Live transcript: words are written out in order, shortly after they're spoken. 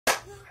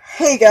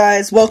Hey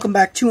guys, welcome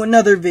back to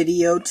another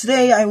video.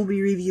 Today I will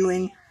be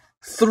reviewing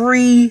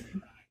 3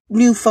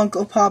 new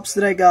Funko Pops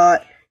that I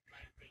got.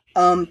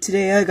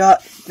 Today I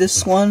got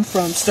this one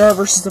from Star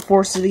vs. the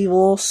Force of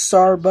Evil,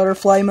 Star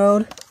Butterfly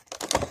Mode.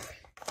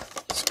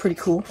 It's pretty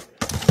cool.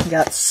 I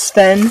got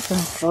Sven from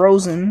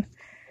Frozen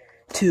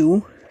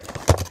 2.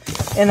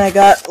 And I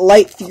got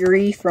Light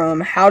Fury from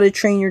How to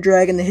Train Your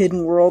Dragon the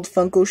Hidden World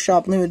Funko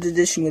Shop Limited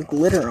Edition with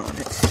glitter on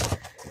it.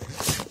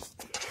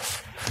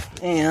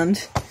 And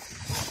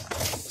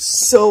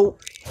so,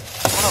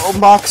 I'm going to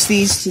unbox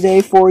these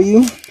today for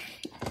you.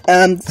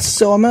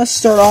 So I'm going to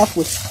start off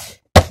with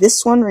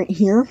this one right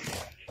here.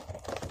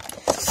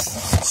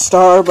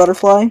 Star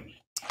Butterfly.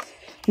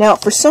 Now,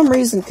 for some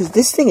reason, because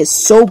this thing is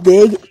so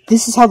big,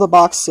 this is how the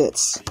box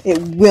sits. It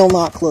will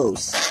not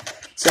close.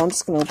 So I'm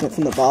just going to open it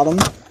from the bottom.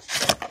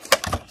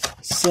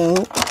 So,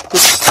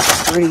 this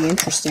is pretty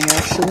interesting,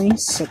 actually.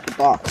 Set the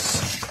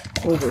box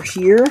over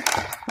here.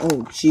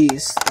 Oh,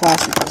 jeez.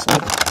 Plastic is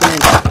like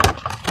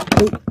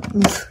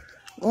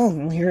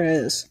oh, here it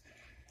is.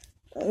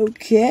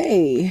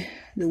 Okay.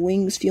 The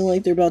wings feel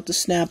like they're about to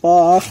snap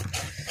off.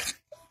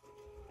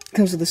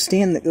 Comes with a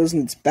stand that goes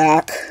in its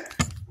back.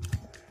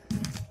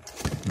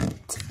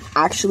 It's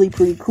actually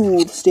pretty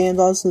cool. The stand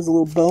also has a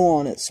little bow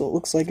on it, so it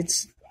looks like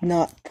it's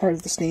not part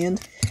of the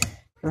stand.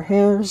 Her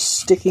hair's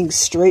sticking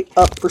straight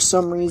up for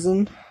some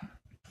reason.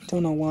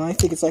 Don't know why. I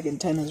think it's like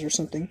antennas or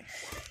something.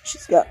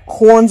 She's got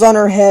horns on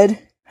her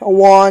head, a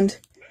wand,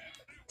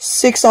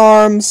 6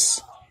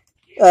 arms,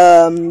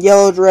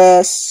 yellow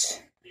dress.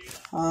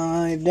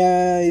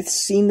 I've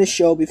seen the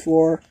show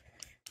before,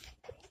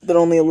 but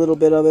only a little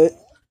bit of it.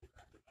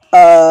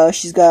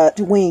 She's got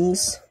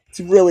wings. It's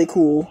really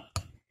cool.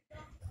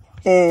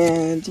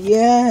 And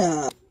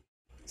yeah.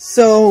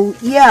 So,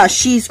 yeah,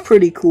 she's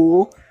pretty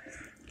cool.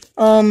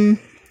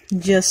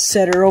 Just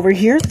set her over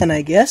here, then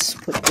I guess.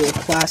 Put the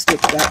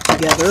plastic back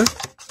together.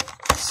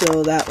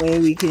 So that way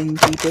we can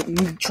keep it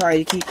and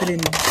try to keep it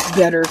in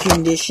better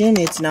condition.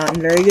 It's not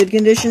in very good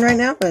condition right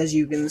now, as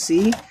you can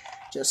see.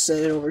 Just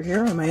set it over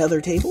here on my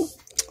other table.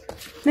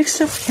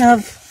 Next up we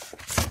have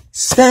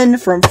Sven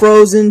from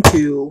Frozen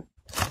 2.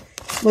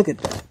 Look at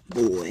that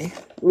boy.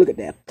 Look at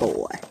that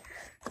boy.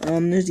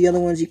 There's the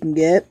other ones you can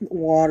get. The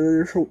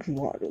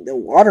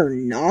water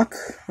knock.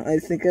 I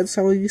think that's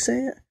how you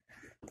say it.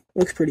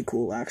 Looks pretty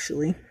cool,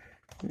 actually.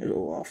 A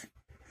little off.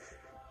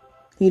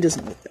 He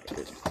doesn't look that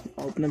good.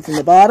 Open them from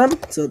the bottom,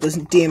 so it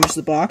doesn't damage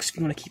the box if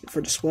you want to keep it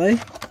for display.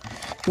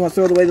 If you want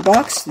to throw away the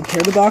box, then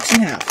tear the box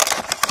in half.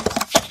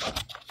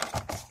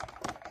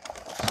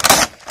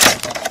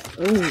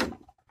 Oh,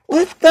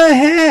 what the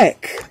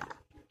heck?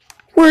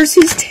 Where's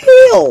his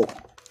tail?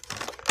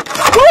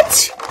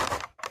 What?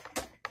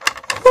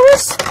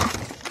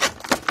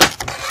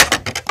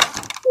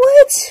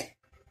 What?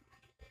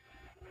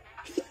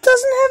 He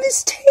doesn't have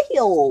his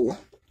tail.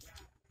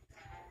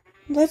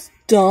 That's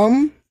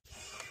dumb.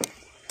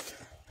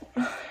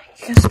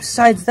 I guess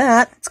besides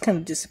that, it's kind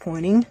of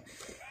disappointing.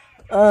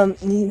 I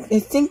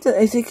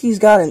think he's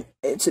got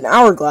it's an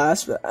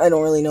hourglass, but I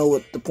don't really know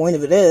what the point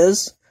of it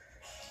is.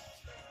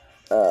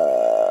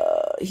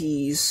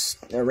 He's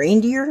a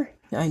reindeer?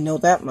 I know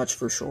that much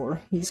for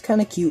sure. He's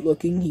kind of cute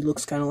looking. He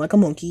looks kind of like a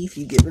monkey if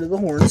you get rid of the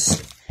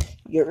horns.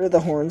 Get rid of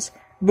the horns.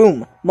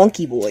 Boom!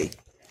 Monkey boy.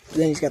 But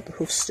then he's got the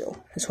hoofs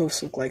still. His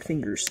hoofs look like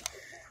fingers.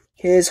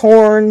 His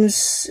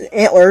horns,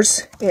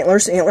 antlers.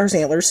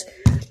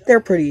 They're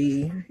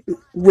pretty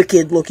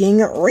wicked looking.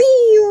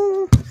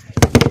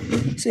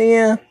 So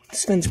yeah,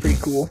 Sven's pretty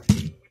cool.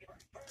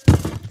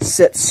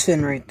 Set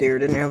Sven right there.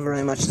 Didn't have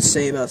really much to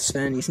say about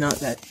Sven. He's not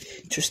that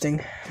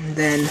interesting. And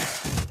then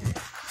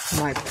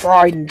my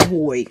pride and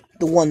joy,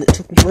 the one that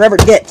took me forever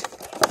to get.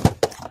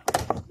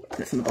 Put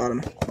it from the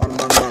bottom.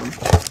 Bottom.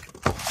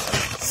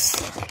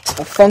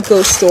 A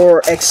Funko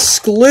Store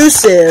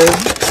exclusive,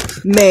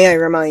 may I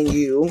remind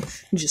you.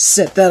 Just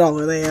set that all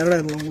there. I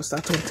don't know what's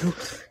that to.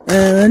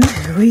 And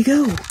here we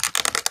go.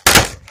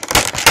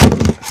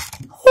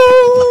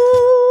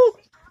 Oh,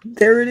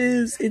 there it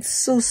is. It's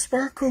so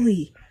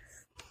sparkly.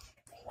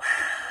 Wow.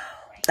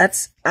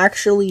 That's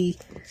actually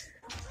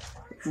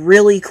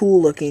really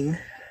cool looking.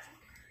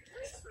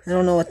 I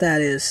don't know what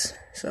that is,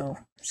 so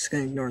I'm just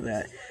gonna ignore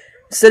that.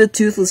 Instead of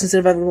toothless, instead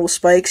of having little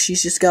spikes,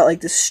 she's just got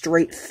like this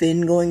straight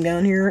fin going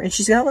down here, and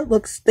she's got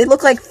they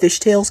look like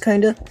fishtails,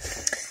 kinda.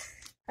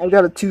 I've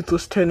got a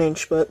toothless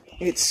 10-inch, but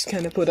it's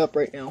kind of put up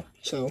right now,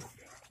 so.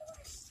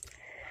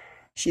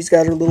 She's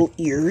got her little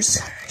ears.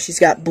 She's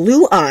got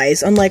blue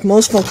eyes, unlike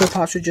most Funko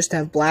Pops would just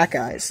have black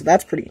eyes, so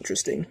that's pretty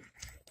interesting.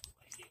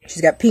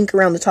 She's got pink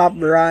around the top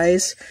of her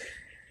eyes.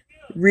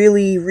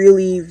 Really,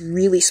 really,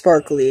 really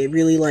sparkly. I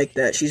really like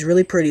that. She's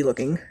really pretty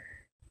looking.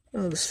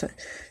 Oh,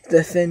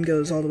 the fin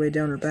goes all the way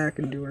down her back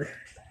into her,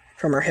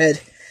 from her head,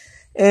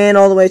 and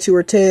all the way to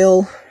her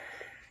tail.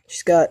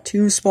 She's got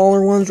 2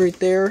 smaller ones right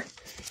there.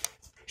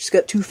 She's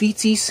got 2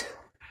 feetsies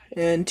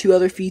and 2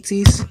 other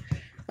feetsies.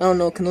 I don't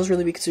know, can those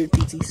really be considered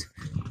feetsies?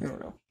 I don't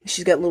know.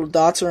 She's got little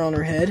dots around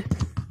her head.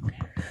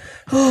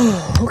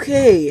 Oh,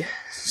 okay.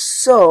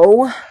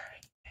 So,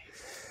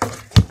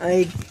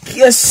 I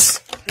guess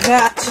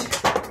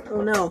that...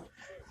 Oh no.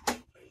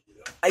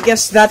 I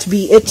guess that'd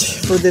be it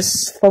for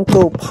this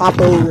Funko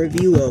Popo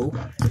review.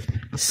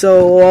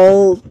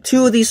 So,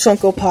 two of these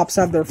Funko Pops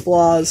have their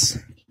flaws.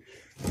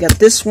 You got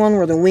this one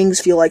where the wings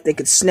feel like they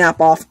could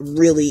snap off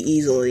really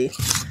easily.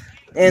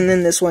 And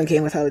then this one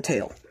came without a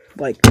tail.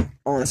 Like,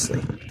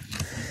 honestly.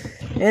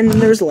 And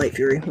there's the Light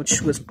Fury,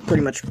 which was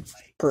pretty much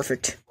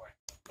perfect.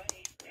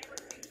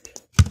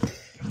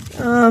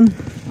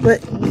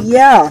 But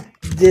yeah,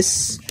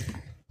 this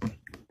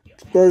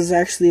was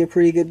actually a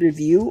pretty good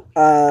review.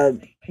 I'm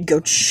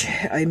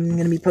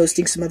gonna be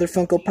posting some other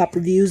Funko Pop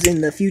reviews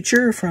in the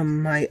future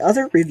from my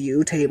other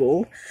review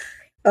table.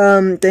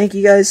 Thank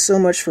you guys so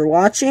much for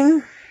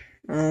watching.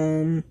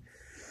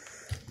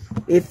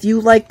 If you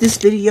like this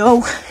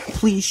video,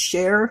 please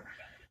share,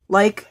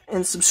 like,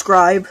 and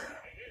subscribe.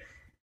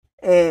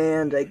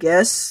 And I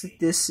guess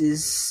this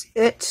is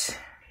it.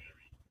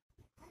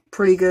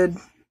 Pretty good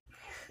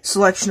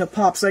selection of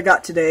pops I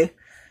got today.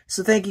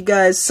 So thank you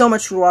guys so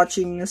much for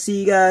watching. I'll see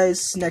you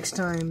guys next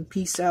time.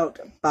 Peace out.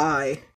 Bye.